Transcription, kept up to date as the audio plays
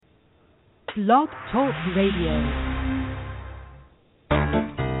Blog Talk Radio.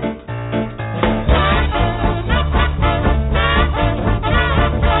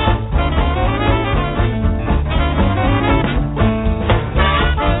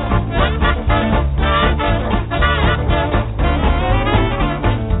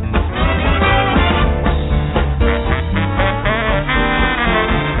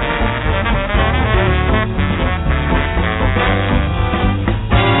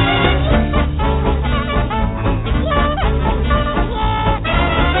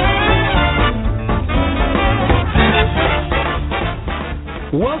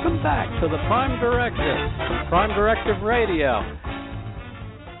 Radio.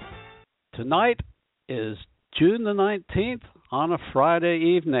 Tonight is June the 19th on a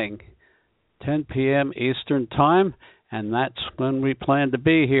Friday evening, 10 p.m. Eastern Time, and that's when we plan to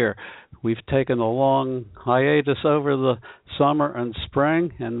be here. We've taken a long hiatus over the summer and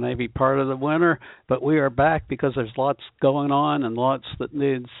spring and maybe part of the winter, but we are back because there's lots going on and lots that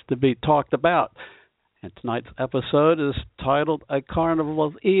needs to be talked about. And tonight's episode is titled A Carnival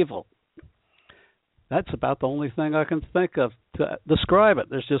of Evil. That's about the only thing I can think of to describe it.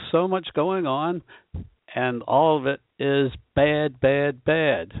 There's just so much going on, and all of it is bad, bad,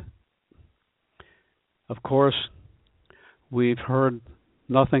 bad. Of course, we've heard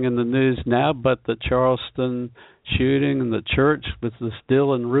nothing in the news now but the Charleston shooting and the church with this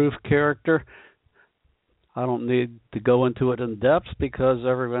Dylan Roof character. I don't need to go into it in depth because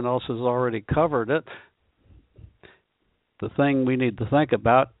everyone else has already covered it. The thing we need to think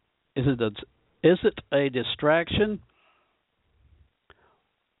about is it a distraction?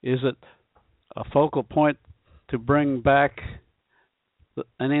 Is it a focal point to bring back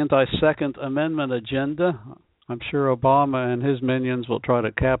an anti-Second Amendment agenda? I'm sure Obama and his minions will try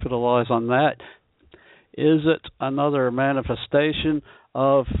to capitalize on that. Is it another manifestation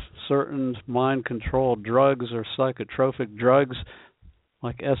of certain mind-controlled drugs or psychotropic drugs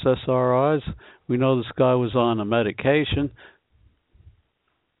like SSRIs? We know this guy was on a medication.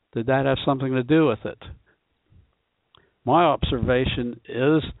 Did that have something to do with it? My observation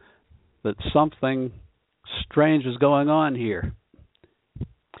is that something strange is going on here.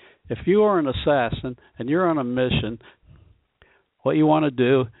 If you are an assassin and you're on a mission, what you want to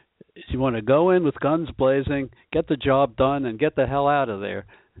do is you want to go in with guns blazing, get the job done, and get the hell out of there.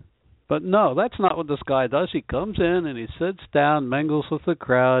 But no, that's not what this guy does. He comes in and he sits down, mingles with the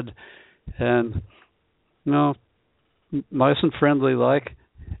crowd, and, nice and friendly like.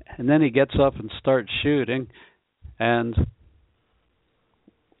 And then he gets up and starts shooting, and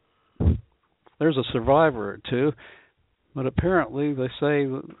there's a survivor or two, but apparently they say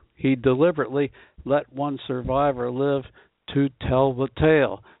he deliberately let one survivor live to tell the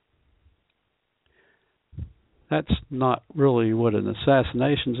tale. That's not really what an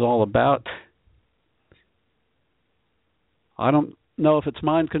assassination's all about. I don't know if it's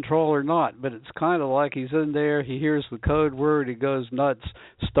mind control or not, but it's kind of like he's in there, he hears the code word, he goes nuts,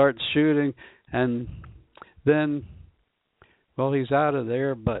 starts shooting, and then, he's out of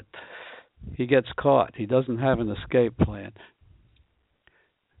there, but he gets caught. He doesn't have an escape plan.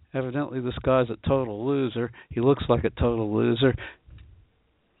 Evidently, this guy's a total loser. He looks like a total loser.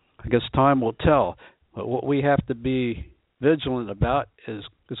 I guess time will tell. But what we have to be vigilant about is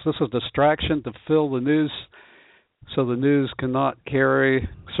this a distraction to fill the news so the news cannot carry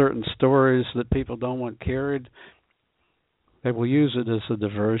certain stories that people don't want carried? They will use it as a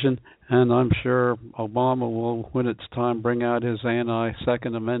diversion, and I'm sure Obama will, when it's time, bring out his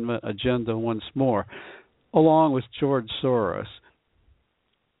anti-Second Amendment agenda once more, along with George Soros.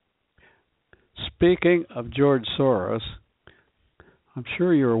 Speaking of George Soros, I'm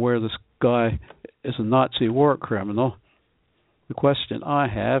sure you're aware this guy is a Nazi war criminal. The question I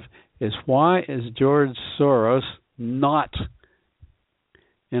have is, why is George Soros not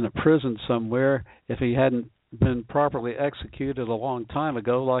in a prison somewhere if he hadn't been properly executed a long time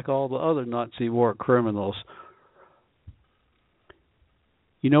ago like all the other Nazi war criminals?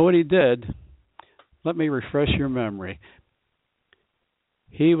 You know what he did? Let me refresh your memory.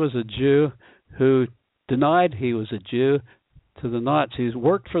 He was a Jew who denied he was a Jew to the Nazis,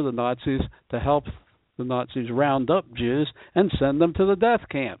 worked for the Nazis to help the Nazis round up Jews and send them to the death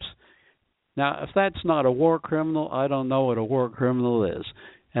camps. Now, if that's not a war criminal, I don't know what a war criminal is.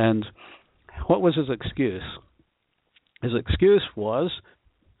 And what was his excuse? His excuse was,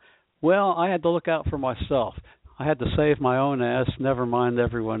 I had to look out for myself. I had to save my own ass, never mind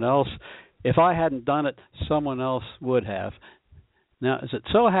everyone else. If I hadn't done it, someone else would have. Now, as it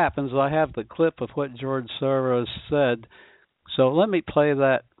so happens, I have the clip of what George Soros said, so let me play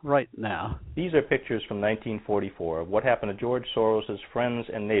that right now. These are pictures from 1944 of what happened to George Soros' friends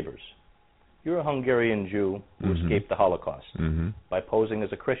and neighbors. You're a Hungarian Jew who escaped the Holocaust by posing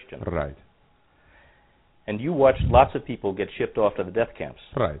as a Christian. Right. And you watched lots of people get shipped off to the death camps.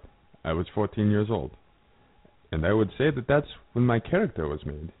 Right. I was 14 years old. And I would say that that's when my character was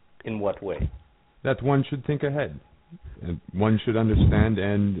made. In what way? That one should think ahead. And one should understand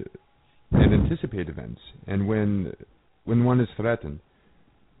and anticipate events. And when one is threatened,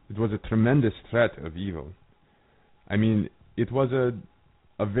 it was a tremendous threat of evil. I mean, it was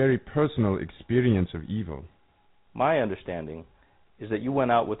a very personal experience of evil. My understanding is that you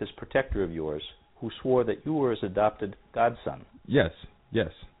went out with this protector of yours who swore that you were his adopted godson. Yes.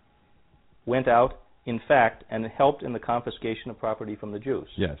 Went out, in fact, and helped in the confiscation of property from the Jews.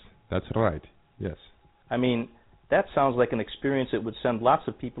 Yes, that's right. Yes. I mean, that sounds like an experience that would send lots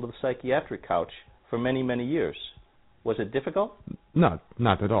of people to the psychiatric couch for many, many years. Was it difficult? Not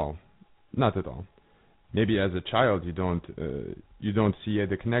at all. Not at all. Maybe as a child you don't see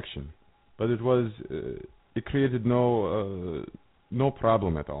the connection, but it created no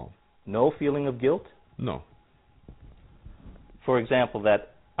problem at all. No feeling of guilt? No. For example,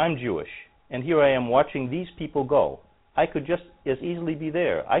 that I'm Jewish, and here I am watching these people go. I could just as easily be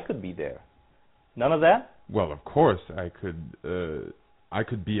there. I could be there. None of that? Well, of course, I could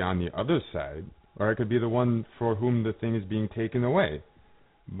be on the other side, or I could be the one for whom the thing is being taken away.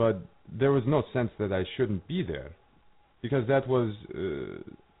 But there was no sense that I shouldn't be there, because that was,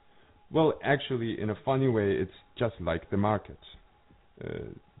 well, actually, in a funny way, it's just like the markets.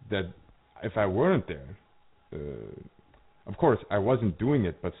 That if I weren't there, of course, I wasn't doing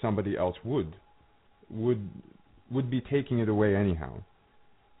it, but somebody else would be taking it away anyhow.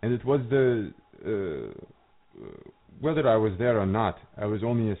 And it was whether I was there or not, I was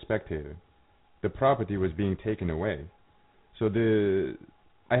only a spectator. The property was being taken away. So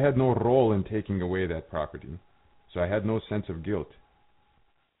I had no role in taking away that property. So I had no sense of guilt.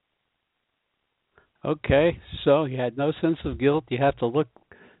 Okay, so you had no sense of guilt. You have to look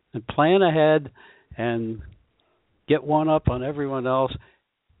and plan ahead and get one up on everyone else.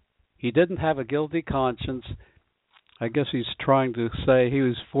 He didn't have a guilty conscience. I guess he's trying to say he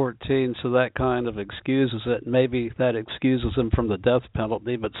was 14, so that kind of excuses it. Maybe that excuses him from the death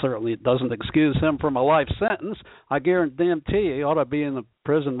penalty, but certainly it doesn't excuse him from a life sentence. I guarantee you he ought to be in the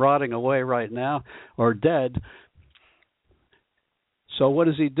prison rotting away right now or dead. So what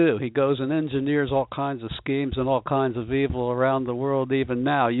does he do? He goes and engineers all kinds of schemes and all kinds of evil around the world even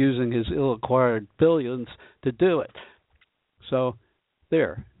now, using his ill-acquired billions to do it. So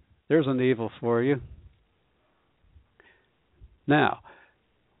there's an evil for you. Now,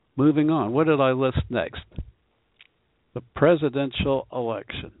 moving on, what did I list next? The presidential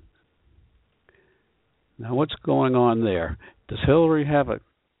election. Now, what's going on there? Does Hillary have a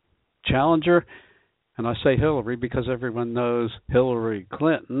challenger? And I say Hillary because everyone knows Hillary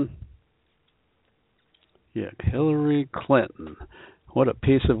Clinton. Yeah, Hillary Clinton. What a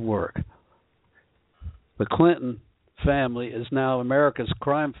piece of work. The Clinton family is now America's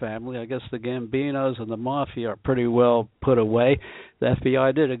crime family. I guess the Gambinos and the Mafia are pretty well put away. The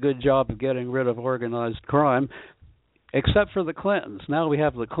FBI did a good job of getting rid of organized crime, except for the Clintons. Now we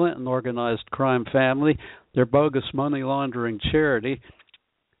have the Clinton organized crime family. They're bogus money laundering charity.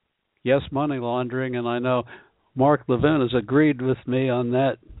 Yes, money laundering, and I know Mark Levin has agreed with me on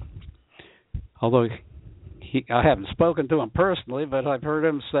that, although I haven't spoken to him personally, but I've heard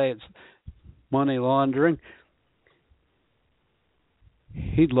him say it's money laundering.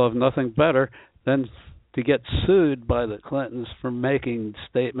 He'd love nothing better than to get sued by the Clintons for making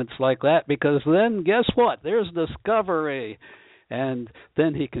statements like that, because then guess what? There's discovery, and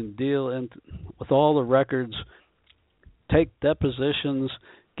then he can deal with all the records, take depositions,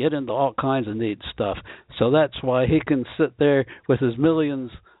 get into all kinds of neat stuff. So that's why he can sit there with his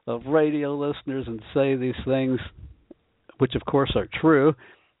millions of radio listeners and say these things, which of course are true,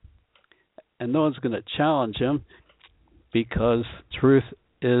 and no one's going to challenge him, because truth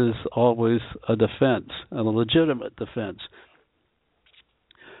is always a defense, and a legitimate defense.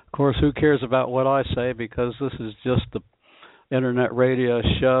 Of course, who cares about what I say, because this is just the internet radio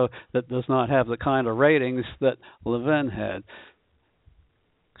show that does not have the kind of ratings that Levin had.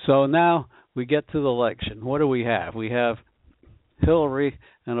 So now we get to the election. What do we have? We have Hillary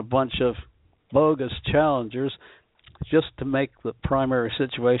and a bunch of bogus challengers just to make the primary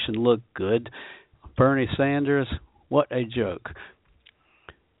situation look good. Bernie Sanders, what a joke.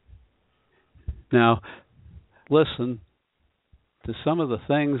 Now, listen to some of the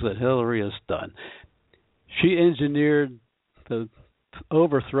things that Hillary has done. She engineered the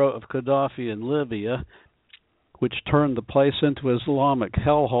overthrow of Gaddafi in Libya, which turned the place into an Islamic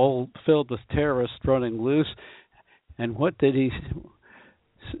hellhole filled with terrorists running loose. And what did he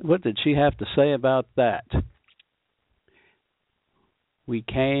What did she have to say about that? We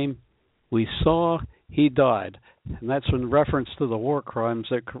came, we saw, he died. And that's in reference to the war crimes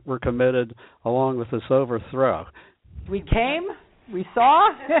that were committed along with this overthrow. We came, we saw,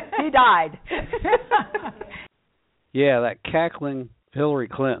 he died. Yeah, that cackling Hillary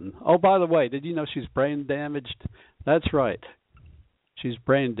Clinton. Oh, by the way, did you know she's brain damaged? That's right. She's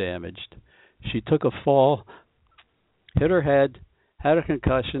brain damaged. She took a fall, hit her head, had a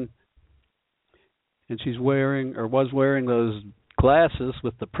concussion, and she's wearing, or was wearing, those glasses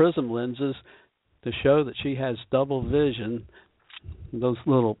with the prism lenses to show that she has double vision. Those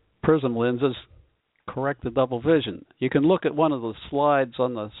little prism lenses correct the double vision. You can look at one of the slides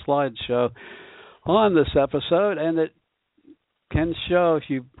on the slideshow on this episode, and it can show, if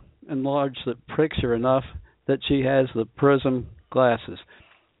you enlarge the picture enough, that she has the prism glasses.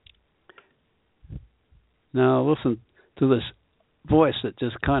 Now listen to this voice that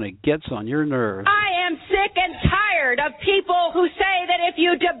just kind of gets on your nerves. I am sick and tired of people who say that if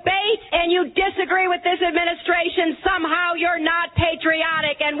you debate and you disagree with this administration, somehow you're not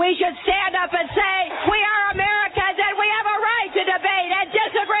patriotic, and we should stand up and say we are Americans and we have a right to debate and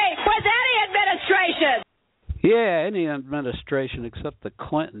disagree with any administration. Yeah, any administration except the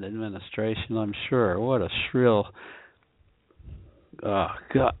Clinton administration, I'm sure. What a shrill...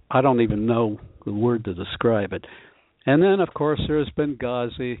 God, I don't even know the word to describe it. And then, of course, there's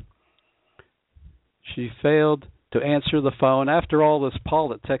Benghazi. She failed to answer the phone after all this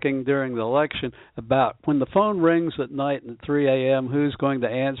politicking during the election about when the phone rings at night at 3 a.m., who's going to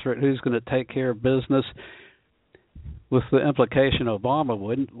answer it, who's going to take care of business, with the implication Obama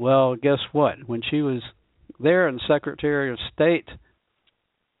wouldn't. Well, guess what? When she was there and Secretary of State,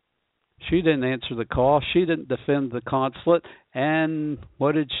 she didn't answer the call. She didn't defend the consulate. And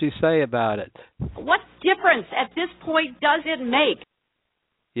what did she say about it? What difference at this point does it make?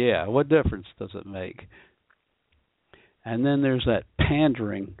 Yeah, what difference does it make? And then there's that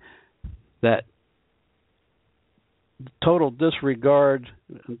pandering, that total disregard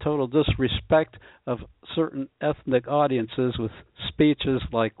and total disrespect of certain ethnic audiences with speeches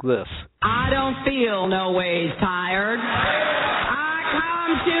like this. I don't feel no ways tired. I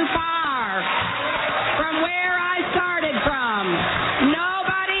come too far from where I started from.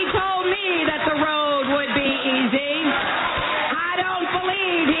 Nobody told me that the road would be easy. I don't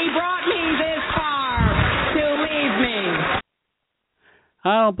believe he brought me this far to leave me.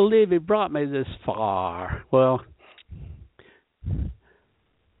 I don't believe he brought me this far. Well,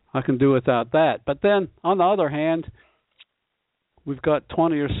 I can do without that. But then, on the other hand, we've got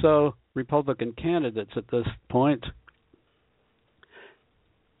 20 or so Republican candidates at this point.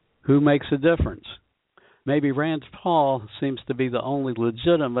 Who makes a difference? Maybe Rand Paul seems to be the only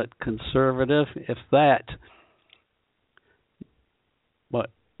legitimate conservative, if that.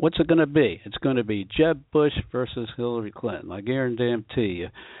 But what's it going to be? It's going to be Jeb Bush versus Hillary Clinton. I guarantee you.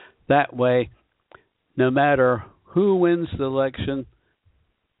 That way, no matter who wins the election,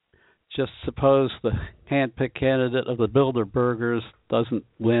 just suppose the hand-picked candidate of the Bilderbergers doesn't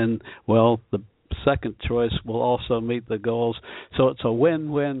win, well, the second choice will also meet the goals. So it's a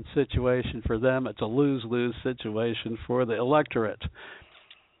win-win situation for them. It's a lose-lose situation for the electorate.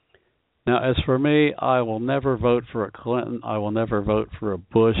 Now, as for me, I will never vote for a Clinton. I will never vote for a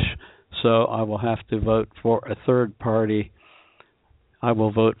Bush. So I will have to vote for a third party. I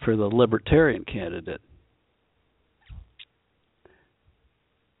will vote for the Libertarian candidate.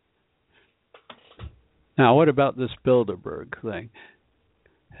 Now, what about this Bilderberg thing?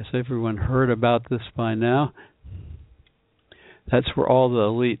 Has everyone heard about this by now? That's where all the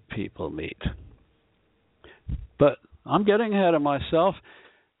elite people meet. But I'm getting ahead of myself.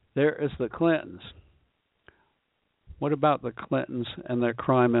 There is the Clintons. What about the Clintons and their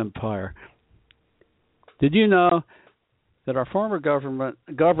crime empire? Did you know that our former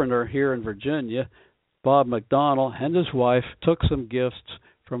governor here in Virginia, Bob McDonnell, and his wife took some gifts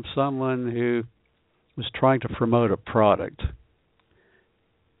from someone who was trying to promote a product?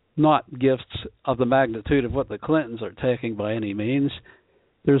 Not gifts of the magnitude of what the Clintons are taking by any means.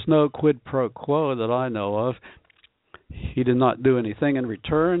 There's no quid pro quo that I know of. He did not do anything in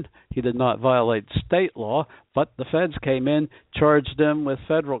return. He did not violate state law, but the feds came in, charged him with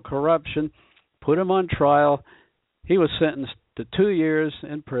federal corruption, put him on trial. He was sentenced to 2 years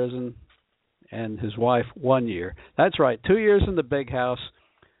in prison, and his wife 1 year. That's right, 2 years in the big house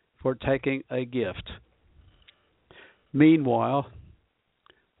for taking a gift. Meanwhile,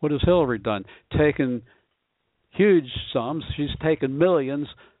 what has Hillary done? Taken huge sums. She's taken millions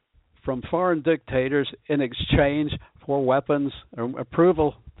from foreign dictators in exchange for weapons or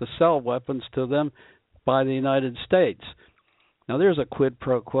approval to sell weapons to them by the United States. Now there's a quid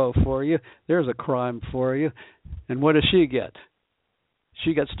pro quo for you. There's a crime for you. And what does she get?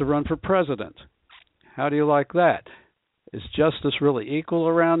 She gets to run for president. How do you like that? Is justice really equal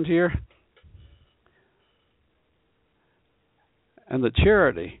around here? And the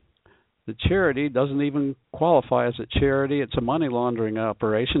charity doesn't even qualify as a charity. It's a money laundering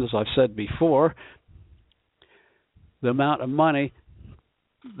operation, as I've said before. The amount of money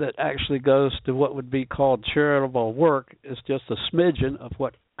that actually goes to what would be called charitable work is just a smidgen of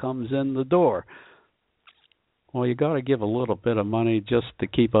what comes in the door. Well, you got to give a little bit of money just to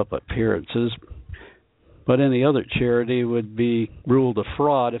keep up appearances. But any other charity would be ruled a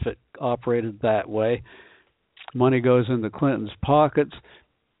fraud if it operated that way. Money goes into Clinton's pockets.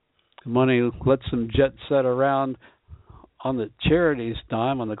 Money lets them jet set around on the charity's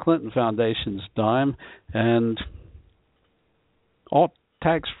dime, on the Clinton Foundation's dime, and all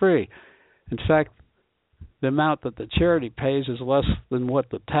tax-free. In fact, the amount that the charity pays is less than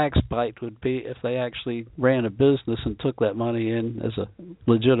what the tax bite would be if they actually ran a business and took that money in as a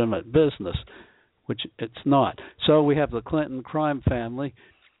legitimate business, which it's not. So we have the Clinton crime family,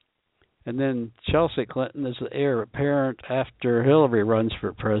 and then Chelsea Clinton is the heir apparent after Hillary runs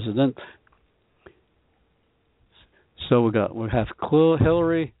for president. So we have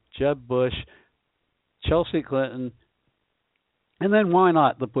Hillary, Jeb Bush, Chelsea Clinton, and then why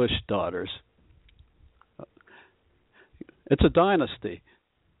not the Bush daughters? It's a dynasty.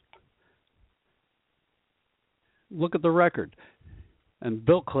 Look at the record. And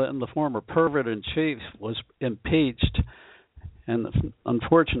Bill Clinton, the former pervert-in-chief, was impeached. And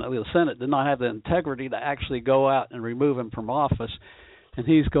unfortunately, the Senate did not have the integrity to actually go out and remove him from office. And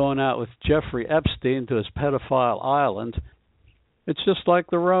he's going out with Jeffrey Epstein to his pedophile island. It's just like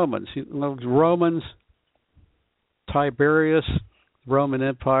the Romans. You know, Romans, Tiberius, Roman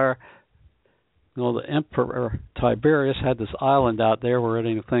Empire. You know, the Emperor Tiberius had this island out there where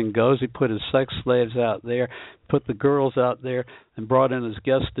anything goes. He put his sex slaves out there, put the girls out there, and brought in his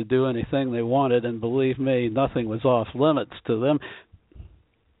guests to do anything they wanted. And believe me, nothing was off limits to them.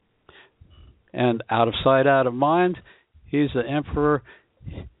 And out of sight, out of mind, he's the emperor.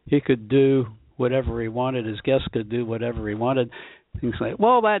 He could do whatever he wanted. His guests could do whatever he wanted. You say,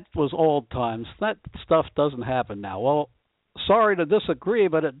 well, that was old times. That stuff doesn't happen now. Well, sorry to disagree,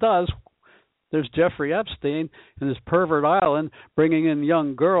 but it does. There's Jeffrey Epstein and his pervert island bringing in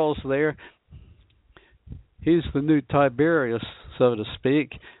young girls there. He's the new Tiberius, so to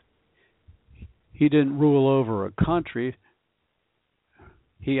speak. He didn't rule over a country.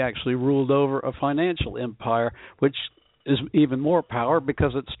 He actually ruled over a financial empire, which is even more power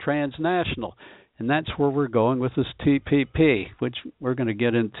because it's transnational. And that's where we're going with this TPP, which we're going to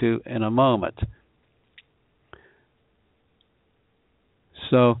get into in a moment.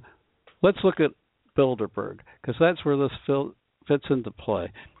 So let's look at Bilderberg, because that's where this fits into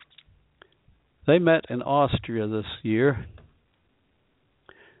play. They met in Austria this year,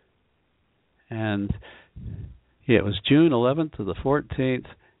 and it was June 11th to the 14th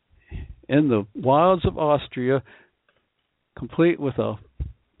in the wilds of Austria, complete with a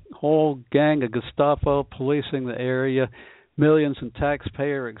whole gang of Gestapo policing the area, millions in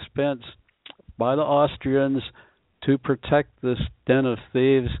taxpayer expense by the Austrians to protect this den of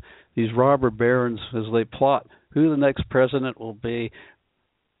thieves, these robber barons, as they plot who the next president will be,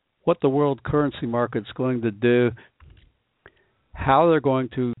 what the world currency market's going to do, how they're going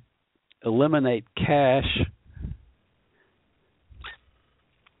to eliminate cash.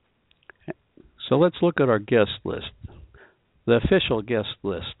 So let's look at our guest list, the official guest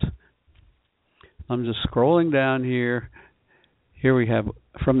list. I'm just scrolling down here. Here we have,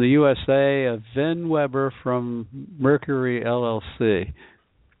 from the USA, Vin Weber from Mercury LLC.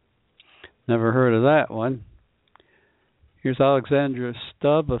 Never heard of that one. Here's Alexandra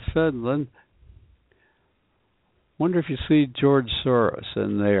Stubb of Finland. Wonder if you see George Soros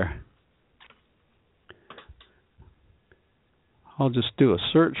in there. I'll just do a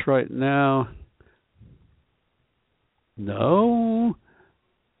search right now. No.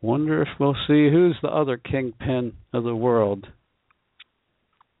 Wonder if we'll see who's the other kingpin of the world.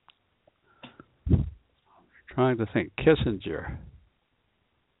 Trying to think. Kissinger.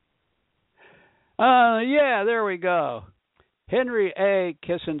 Yeah, there we go. Henry A.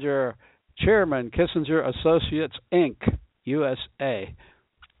 Kissinger, Chairman, Kissinger Associates, Inc., USA.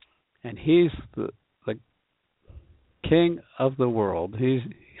 And he's the king of the world. He's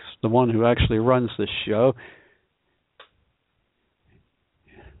the one who actually runs the show.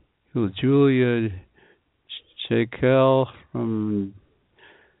 Julia Jekyll from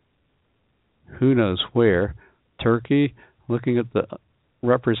who knows where, Turkey. Looking at the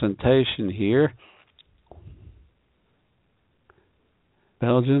representation here.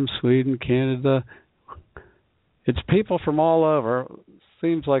 Belgium, Sweden, Canada. It's people from all over.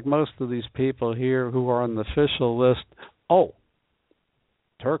 Seems like most of these people here who are on the official list. Oh,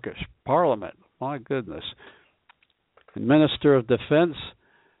 Turkish Parliament. My goodness. Minister of Defense,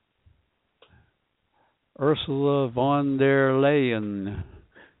 Ursula von der Leyen.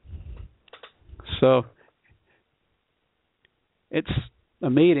 So it's a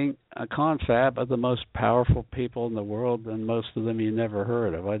meeting, a confab of the most powerful people in the world, and most of them you never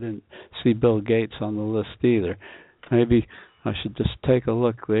heard of. I didn't see Bill Gates on the list either. Maybe I should just take a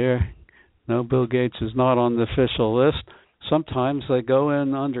look there. No, Bill Gates is not on the official list. Sometimes they go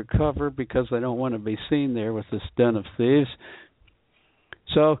in undercover because they don't want to be seen there with this den of thieves.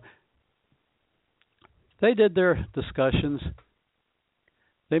 So they did their discussions.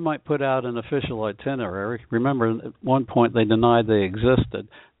 They might put out an official itinerary. Remember, at one point they denied they existed,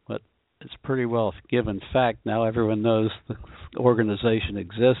 but it's pretty well given fact now. Everyone knows the organization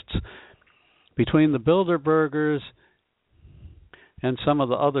exists. Between the Bilderbergers and some of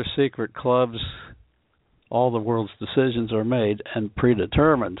the other secret clubs, all the world's decisions are made and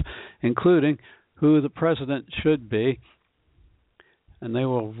predetermined, including who the president should be, and they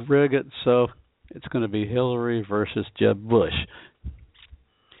will rig it so it's going to be Hillary versus Jeb Bush.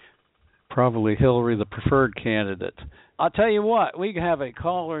 Probably Hillary the preferred candidate. I'll tell you what, we have a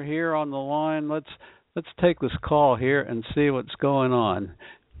caller here on the line. Let's take this call here and see what's going on.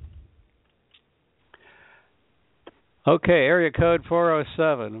 Okay, area code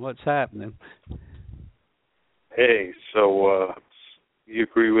 407. What's happening? Hey, so you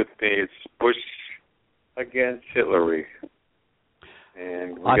agree with me? It's Bush against Hillary,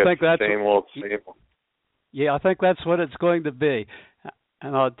 and we got the same old. Yeah, I think that's what it's going to be.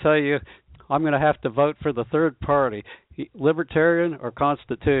 And I'll tell you, I'm going to have to vote for the third party, Libertarian or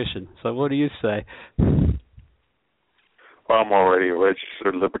Constitution. So what do you say? Well, I'm already a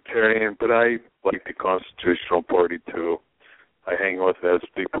registered Libertarian, but I like the Constitutional Party too. I hang with those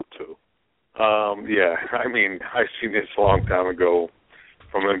people too. Yeah, I mean, I've seen this a long time ago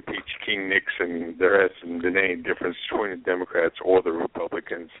from impeach King Nixon. There hasn't been any difference between the Democrats or the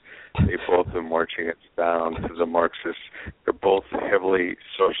Republicans. They both been marching us down to the Marxists. They're both heavily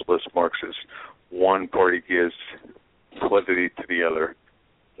socialist Marxists. One party gives validity to the other.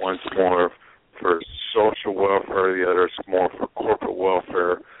 One's more for social welfare, the other's more for corporate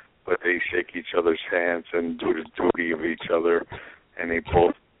welfare, but they shake each other's hands and do the duty of each other, and they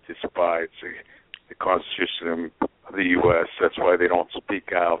both despise the Constitution of the U.S. That's why they don't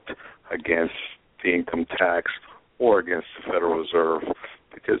speak out against the income tax or against the Federal Reserve,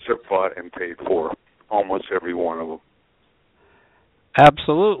 because they're bought and paid for, almost every one of them.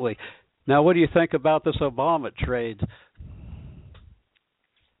 Absolutely. Now, what do you think about this Obamatrade?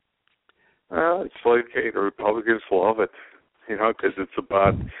 It's like, hey, the Republicans love it, because it's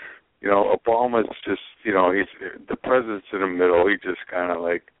about, Obama's just, he's the president's in the middle. He just kind of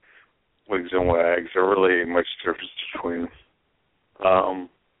like wigs and wags. There really ain't much difference between them.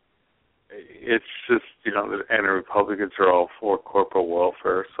 It's just, and the Republicans are all for corporate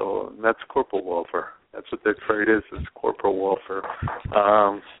welfare, so that's corporate welfare. That's what their trade is corporate welfare.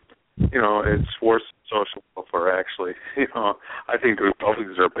 It's worse than social welfare, actually. I think the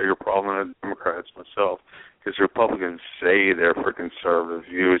Republicans are a bigger problem than the Democrats myself, because Republicans say they're for conservative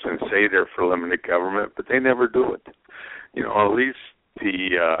views and say they're for limited government, but they never do it. At least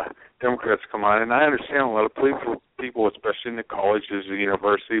the Democrats come on, and I understand a lot of people, especially in the colleges and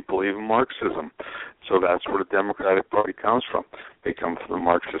university, believe in Marxism. So that's where the Democratic Party comes from. They come from the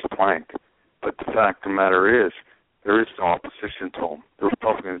Marxist plank. But the fact of the matter is, there is no opposition to them. The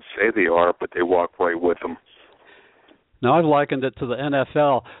Republicans say they are, but they walk right with them. Now, I've likened it to the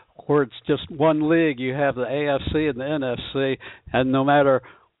NFL, where it's just one league. You have the AFC and the NFC, and no matter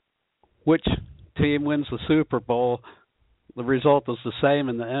which team wins the Super Bowl, the result is the same,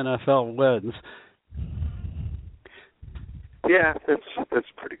 and the NFL wins. Yeah,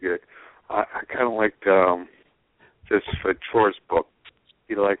 that's pretty good. I kind of like this Troy's book.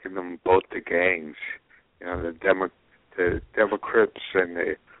 He likened them both to gangs. The Democrats and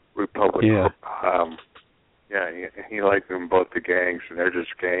the Republicans. He liked them both to gangs, and they're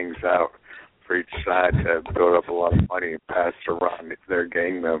just gangs out for each side to build up a lot of money and pass it around to their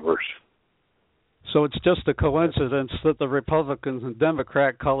gang members. So it's just a coincidence that the Republicans and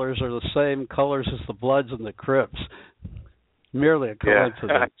Democrat colors are the same colors as the Bloods and the Crips. Merely a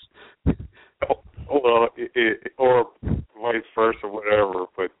coincidence. Yeah. Well, or vice versa, whatever.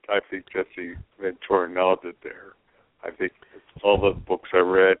 But I think Jesse Ventura nailed it there. I think all the books I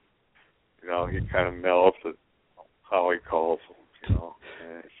read, he kind of nails it, how he calls them.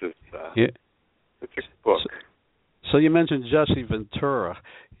 And it's just, it's a book. So you mentioned Jesse Ventura.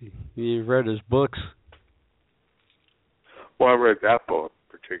 You read his books? Well, I read that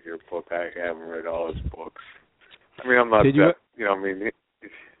particular book. I haven't read all his books. I mean, I'm not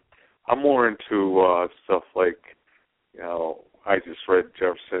I'm more into stuff like, I just read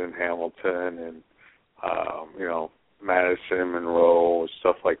Jefferson and Hamilton and, Madison and Monroe,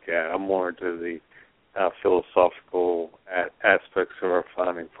 stuff like that. I'm more into the philosophical aspects of our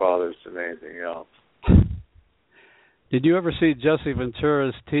founding fathers than anything else. Did you ever see Jesse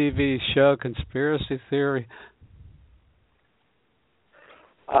Ventura's TV show Conspiracy Theory?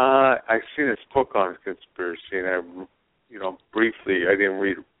 I've seen his book on conspiracy, and briefly, I didn't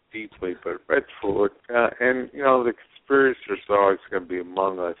read it deeply, but read through it. And the conspiracists are always going to be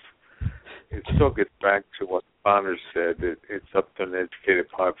among us. It still gets back to what the founders said, that it's up to an educated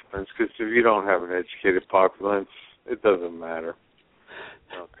populace, because if you don't have an educated populace, it doesn't matter.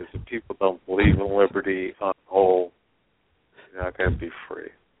 Because if people don't believe in liberty on the whole, you're not going to be free.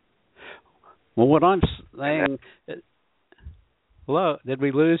 Well, what I'm saying... Hello, did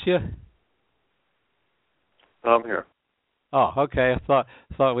we lose you? I'm here. Oh, okay. I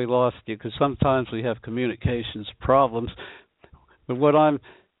thought we lost you, because sometimes we have communications problems. But what I'm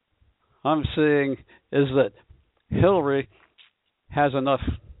seeing is that Hillary has enough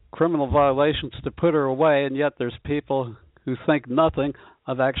criminal violations to put her away, and yet there's people who think nothing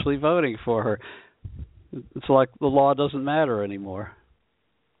of actually voting for her. It's like the law doesn't matter anymore.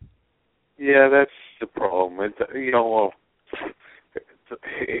 Yeah, that's the problem.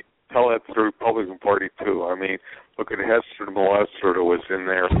 Tell that to the Republican Party, too. I mean, look at Hester the Molester, who was in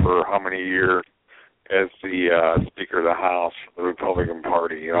there for how many years as the Speaker of the House for the Republican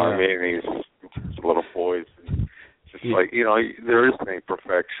Party. You know what I mean? These little boys. And it's just like, there isn't any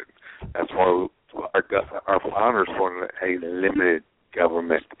perfection. That's why our founders wanted a limited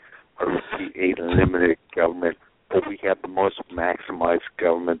government, or a limited government. But we have the most maximized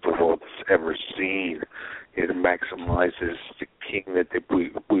government the world has ever seen. It maximizes the king that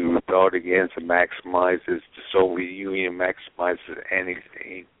we rebelled against. It maximizes the Soviet Union, maximizes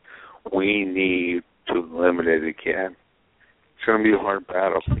anything. We need to limit it again. It's going to be a hard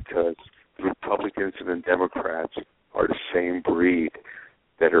battle because the Republicans and the Democrats are the same breed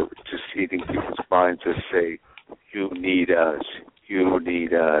that are just eating people's minds to say, you need us,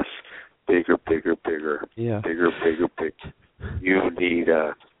 bigger, bigger, bigger, bigger, bigger, bigger. You need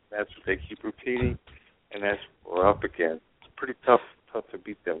us. That's what they keep repeating, and that's what we're up against. It's pretty tough to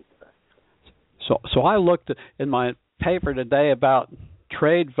beat them with that. So I looked in my paper today about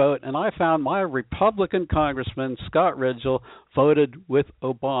trade vote, and I found my Republican congressman, Scott Ridgell, voted with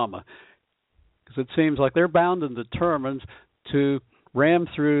Obama. Because it seems like they're bound and determined to ram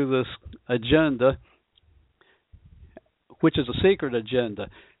through this agenda, which is a secret agenda.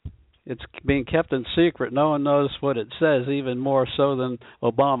 It's being kept in secret. No one knows what it says, even more so than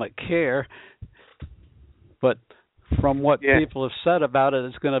Obamacare. But from what people have said about it,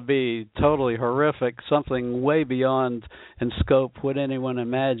 it's going to be totally horrific, something way beyond in scope what anyone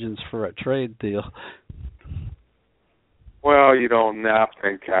imagines for a trade deal. Well, NAFTA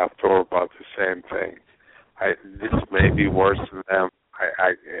and CAFTA are about the same thing. This may be worse than them.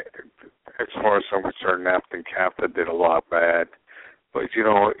 As far as I'm concerned, NAFTA and CAFTA did a lot bad. But,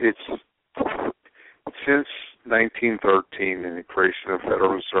 it's since 1913 and the creation of the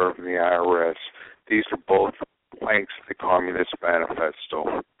Federal Reserve and the IRS, these are both planks of the Communist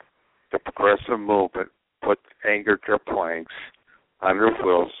Manifesto. The progressive movement put anchored their planks under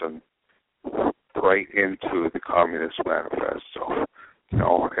Wilson right into the Communist Manifesto.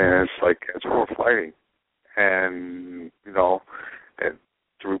 And it's like, that's what we're fighting. And, and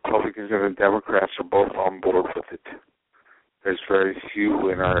the Republicans and the Democrats are both on board with it. There's very few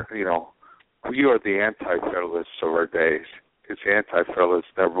in our, we are the anti-federalists of our days. Because the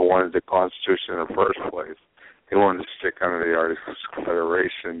anti-federalists never wanted the Constitution in the first place. They wanted to stick under the Articles of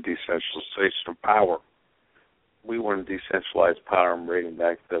Confederation and decentralization of power. We want to decentralize power and bring it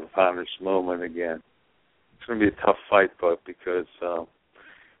back to the founders' movement again. It's going to be a tough fight, but because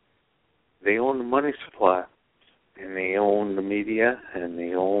they own the money supply, and they own the media, and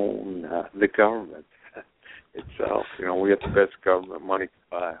they own the government itself. We have the best government money to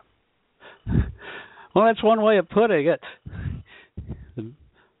buy. Well, that's one way of putting it.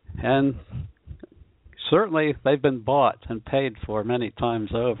 And certainly they've been bought and paid for many times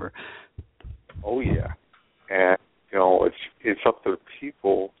over. Oh, yeah. And, it's up to the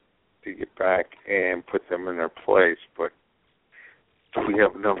people to get back and put them in their place. But do we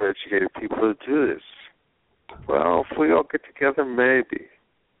have enough educated people to do this? Well, if we all get together, maybe.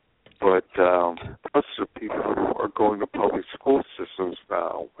 But most of the people who are going to public school systems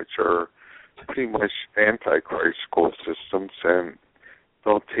now, which are pretty much antichrist school systems and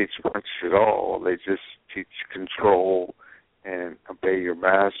don't teach much at all. They just teach control and obey your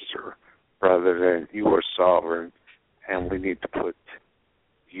master rather than you are sovereign and we need to put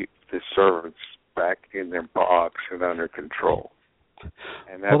the servants back in their box and under control.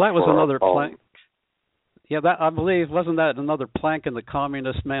 And that's that was another plank. Yeah, that I believe, wasn't that another plank in the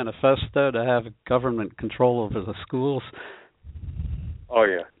Communist Manifesto to have government control over the schools? Oh,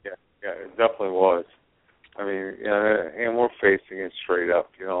 yeah, it definitely was. I mean, and we're facing it straight up.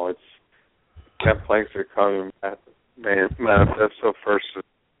 It's 10 planks of the Communist Manifesto versus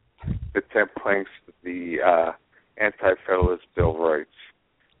the 10 planks of the Anti-Federalist Bill of Rights.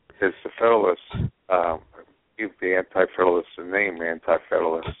 Because the Federalists give the Anti-Federalists the name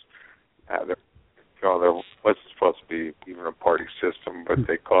Anti-Federalists. There wasn't supposed to be even a party system, but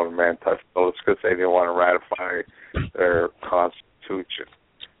they called them Anti-Federalists because they didn't want to ratify their Constitution.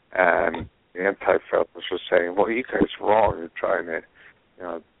 And the Anti-Federalists were saying, well, you guys are wrong. You're trying to,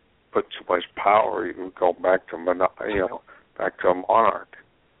 put too much power. You can go back to, back to a monarch.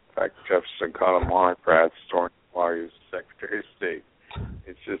 In fact, Jefferson called a monocrat while he was Secretary of State.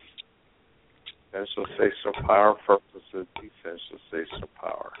 It's just centralization of power versus decentralization of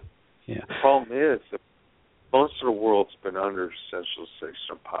power. Yeah. The problem is that most of the world's been under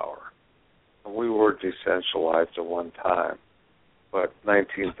centralization of power. And we were decentralized at one time. But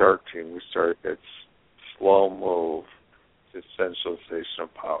 1913, we started this slow move to centralization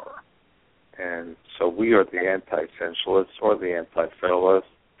of power. And so we are the anti-centralists or the anti-federalists.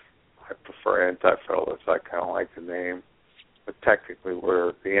 I prefer anti-federalists. I kind of like the name. But technically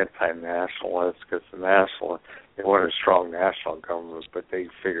we're the anti-nationalists because they wanted a strong national government, but they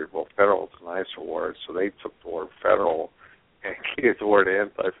figured, well, federal is a nicer word, so they took the word federal and gave the word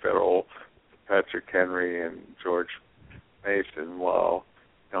anti-federal to Patrick Henry and George Mason, while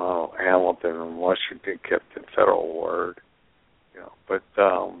Hamilton and Washington kept the federal word. But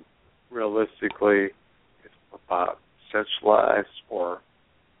realistically, it's about centralized or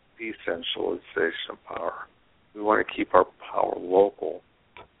decentralization of power. We want to keep our power local,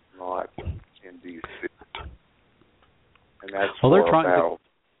 not in D.C. And that's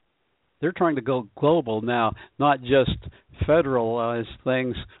they're trying to go global now, not just federalize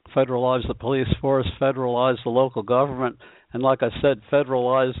things, federalize the police force, federalize the local government, and like I said,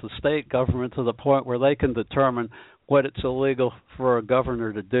 federalize the state government to the point where they can determine what it's illegal for a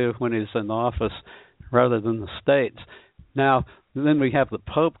governor to do when he's in office rather than the states. Now, then we have the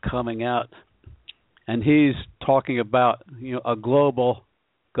Pope coming out, and he's talking about a global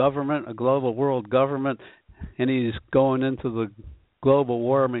government, a global world government, and he's going into the global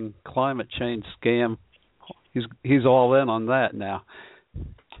warming climate change scam. He's all in on that now.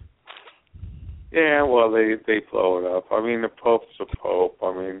 Yeah, well, they blow it up. I mean, the Pope's the Pope.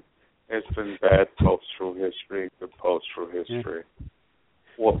 I mean, it's been bad popes through history, good popes through history. Yeah.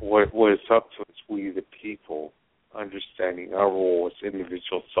 What it's up to is we, the people, understanding our role as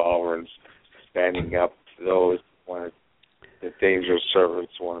individual sovereigns, standing up to those who want the dangerous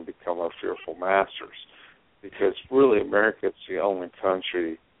servants who want to become our fearful masters. Because really, America is the only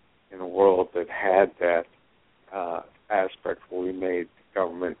country in the world that had that aspect where we made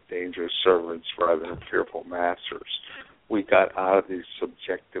government dangerous servants rather than fearful masters. We got out of the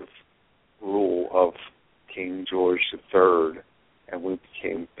subjective rule of King George III, and we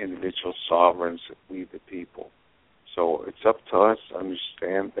became individual sovereigns, we the people. So it's up to us to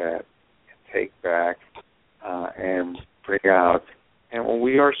understand that and take back and bring out. And when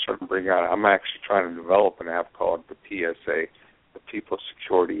we are starting to bring out, I'm actually trying to develop an app called the PSA, the People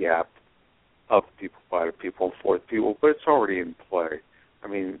Security App, of the people, by the people, and for the people, but it's already in play. I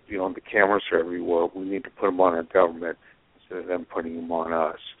mean, the cameras are everywhere. We need to put them on our government instead of them putting them on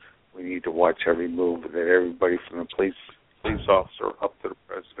us. We need to watch every move that everybody from the police officer up to the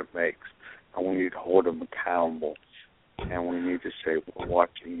president makes, and we need to hold them accountable. And we need to say, we're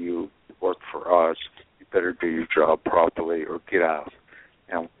watching you work for us. You better do your job properly or get out.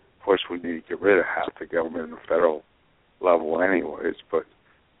 And, of course, we need to get rid of half the government at the federal level anyways, but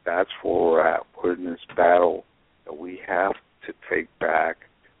that's where we're at. We're in this battle that we have to take back,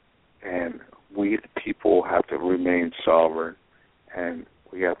 and we, the people, have to remain sovereign, and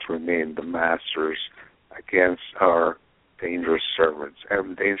we have to remain the masters against our dangerous servants.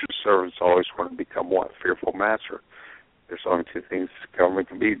 And dangerous servants always want to become what? Fearful master. There's only two things the government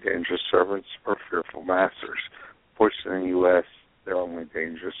can be, dangerous servants or fearful masters. Fortunately, in the U.S., they're only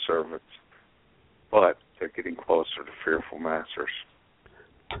dangerous servants, but they're getting closer to fearful masters.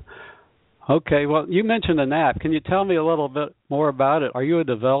 Okay, well, you mentioned an app. Can you tell me a little bit more about it? Are you a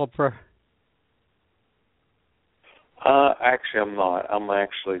developer? Actually, I'm not. I'm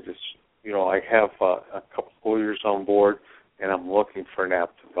actually just I have a couple lawyers on board, and I'm looking for an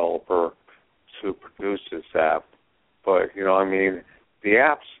app developer to produce this app. But, the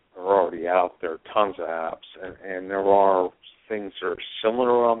apps are already out there, tons of apps, and there are things that are similar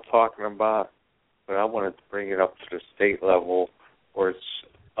to what I'm talking about, but I wanted to bring it up to the state level where it's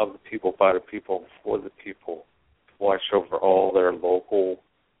of the people, by the people, for the people, to watch over all their local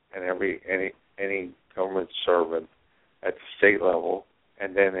and any government servant at the state level.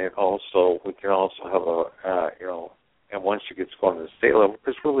 And then we can also have and once it gets going to the state level,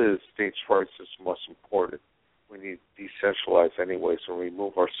 because really the state's rights is most important. We need to decentralize anyway, so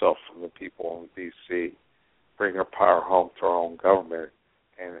remove ourselves from the people in D.C., bring our power home to our own government,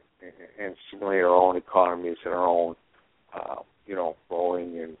 and stimulate our own economies and our own,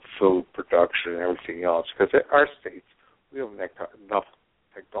 growing and food production and everything else. Because at our states, we have enough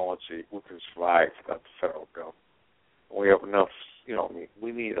technology we can survive without the federal government. We have enough,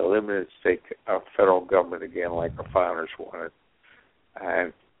 we need a limited federal government again, like our founders wanted,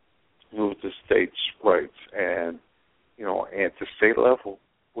 and move the states' rights. And, at the state level,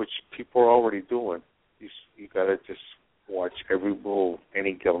 which people are already doing, you got to just watch every move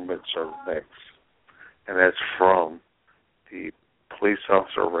any government servant makes. And that's from the police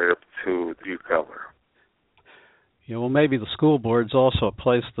officer right up to the governor. Maybe the school board's also a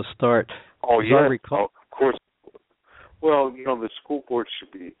place to start. Oh, yeah, of course. Well, the school board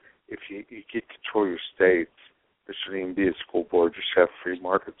should be, if you get control of your states, there shouldn't even be a school board, just have free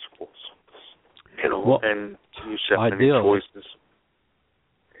market schools. And you should have many choices.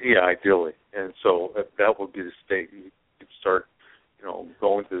 Yeah, ideally. And so that would be the state. You could start,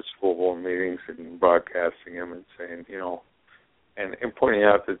 going to the school board meetings and broadcasting them and saying, and pointing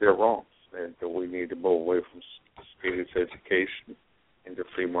out that they're wrong and that we need to move away from state education into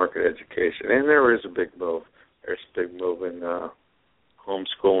free market education. And there is a big move. There's a big move in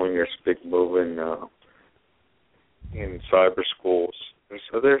homeschooling. There's a big move in cyber schools.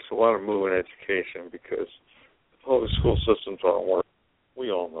 So there's a lot of move in education because the public school systems aren't working. We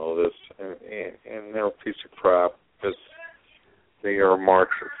all know this, and they're a piece of crap because they are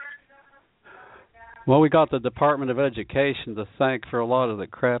Marxist. Well, we got the Department of Education to thank for a lot of the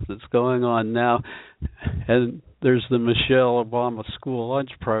crap that's going on now, and there's the Michelle Obama school lunch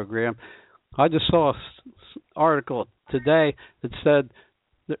program. I just saw an article today that said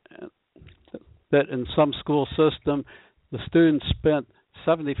that in some school system, the students spent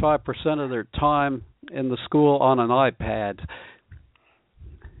 75% of their time in the school on an iPad.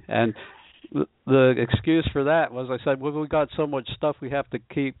 And the excuse for that was, I said, well, we got so much stuff we have to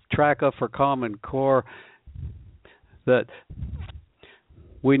keep track of for Common Core that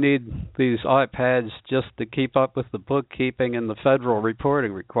we need these iPads just to keep up with the bookkeeping and the federal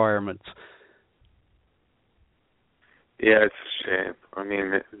reporting requirements. Yeah, it's a shame. I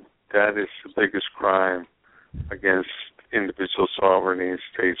mean, that is the biggest crime against individual sovereignty and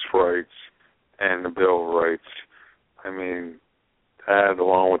states' rights and the Bill of Rights. I mean, that,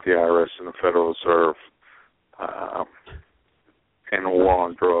 along with the IRS and the Federal Reserve, and the war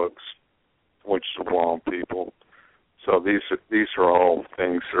on drugs, which is the war on people. So these are all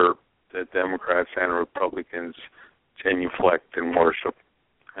things that Democrats and Republicans genuflect and worship,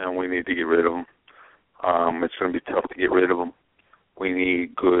 and we need to get rid of them. It's going to be tough to get rid of them. We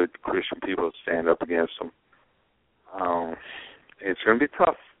need good Christian people to stand up against them. It's going to be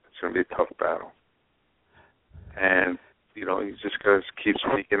tough. It's going to be a tough battle. And, you just got to keep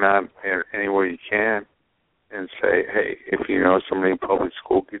speaking out any way you can and say, hey, if you know somebody in public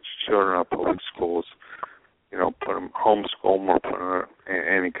school, get your children out of public schools. Put them, homeschool them, or put them in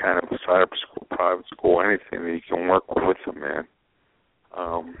any kind of cyber school, private school, anything that you can work with them in.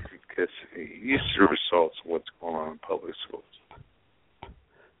 Because you see the results of what's going on in public schools.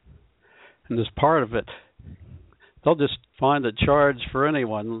 And as part of it, they'll just find a charge for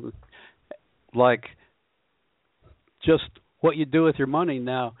anyone. Like, just what you do with your money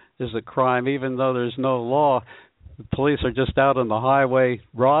now is a crime, even though there's no law. The police are just out on the highway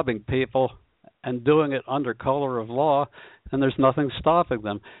robbing people and doing it under color of law, and there's nothing stopping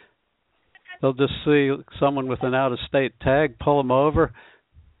them. They'll just see someone with an out-of-state tag, pull them over.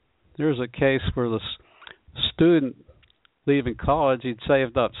 There's a case where the student leaving college, he'd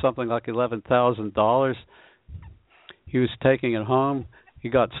saved up something like $11,000. He was taking it home. He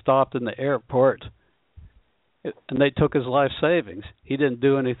got stopped in the airport, and they took his life savings. He didn't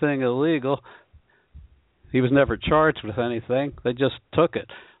do anything illegal. He was never charged with anything. They just took it.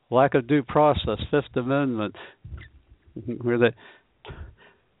 Lack of due process, Fifth Amendment, where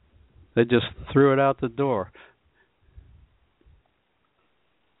they just threw it out the door.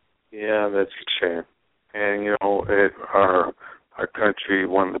 Yeah, that's a shame. And, our our country,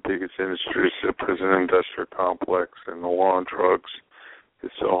 one of the biggest industries, the prison-industrial complex, and the war on drugs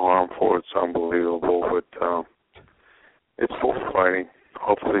is so harmful. It's unbelievable, but it's worth fighting.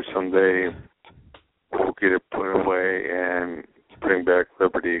 Hopefully someday we'll get it put away and bring back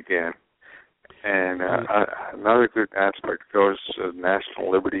liberty again. And another good aspect goes to the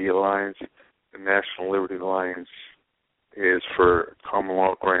National Liberty Alliance. The National Liberty Alliance is for common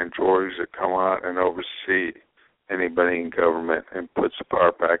law grand juries that come out and oversee anybody in government and puts the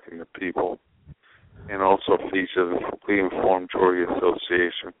power back in the people. And also features the Fully Informed Jury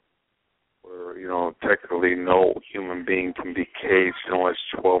Association, where, technically no human being can be caged unless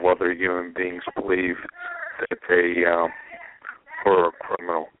 12 other human beings believe that they were a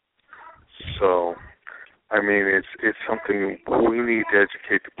criminal. So, it's something we need to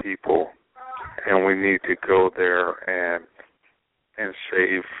educate the people, and we need to go there and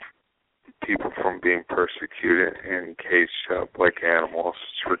save people from being persecuted and caged up like animals.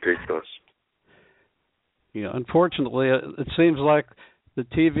 It's ridiculous. Unfortunately, it seems like the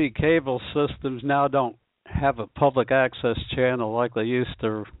TV cable systems now don't have a public access channel like they used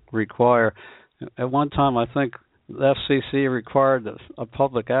to require. At one time, I think the FCC required a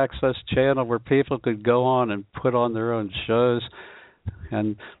public access channel where people could go on and put on their own shows,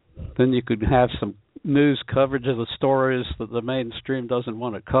 and then you could have some news coverage of the stories that the mainstream doesn't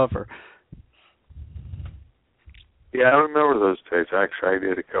want to cover. Yeah, I remember those days. Actually, I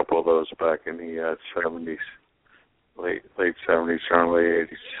did a couple of those back in the 70s, late 70s, early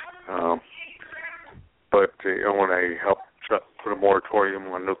 80s. But when I helped put a moratorium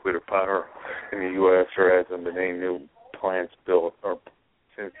on nuclear power in the U.S., there hasn't been any new plants built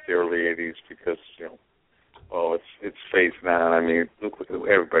since the early 80s because, it's phased out.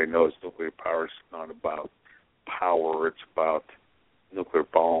 Everybody knows nuclear power is not about power. It's about nuclear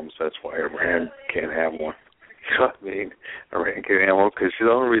bombs. That's why Iran can't have one. Iran can't have one because the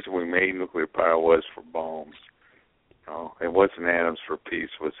only reason we made nuclear power was for bombs. It wasn't atoms for peace.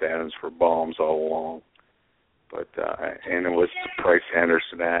 It was atoms for bombs all along. But and it was the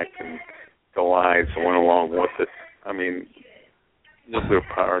Price-Anderson Act and the lies that went along with it. Nuclear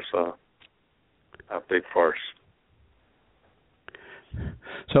power's a big farce.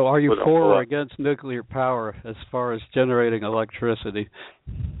 So are you for or against nuclear power as far as generating electricity?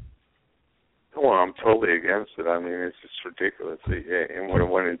 Well, I'm totally against it. It's just ridiculous. And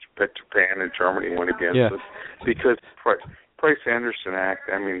when Japan and Germany went against it, because Price-Anderson Act,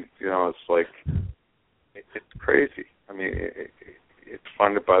 it's like, it's crazy. It's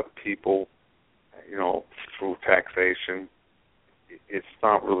funded by the people, through taxation. It's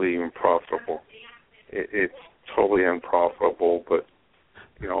not really even profitable. It's totally unprofitable, but,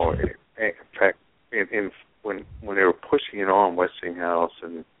 in fact, when they were pushing it on Westinghouse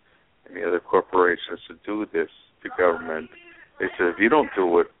and the other corporations to do this, the government, they said, if you don't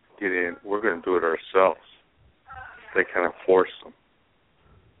do it, get in, we're going to do it ourselves. They kind of forced them.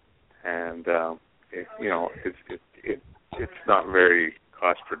 And, it's not very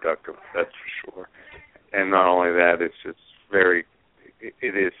cost productive, that's for sure. And not only that, it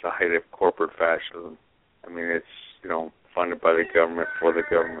is the height of corporate fascism. It's, funded by the government for the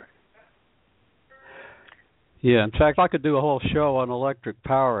government. Yeah, in fact, I could do a whole show on electric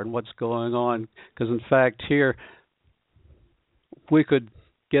power and what's going on, because in fact here we could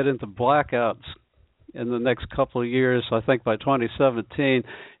get into blackouts in the next couple of years, I think by 2017,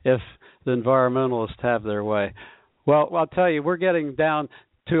 if the environmentalists have their way. Well, I'll tell you, we're getting down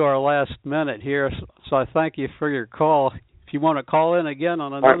to our last minute here, so I thank you for your call. If you want to call in again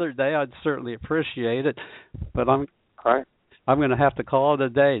on another day, I'd certainly appreciate it, but I'm going to have to call it a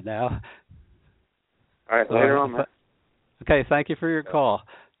day now. All right, later on, man. Okay, thank you for your call.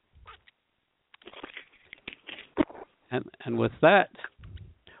 And with that,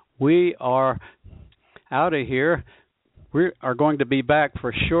 we are out of here. We are going to be back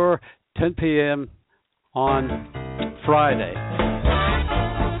for sure 10 p.m. on Friday.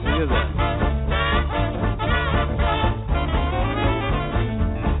 See you then.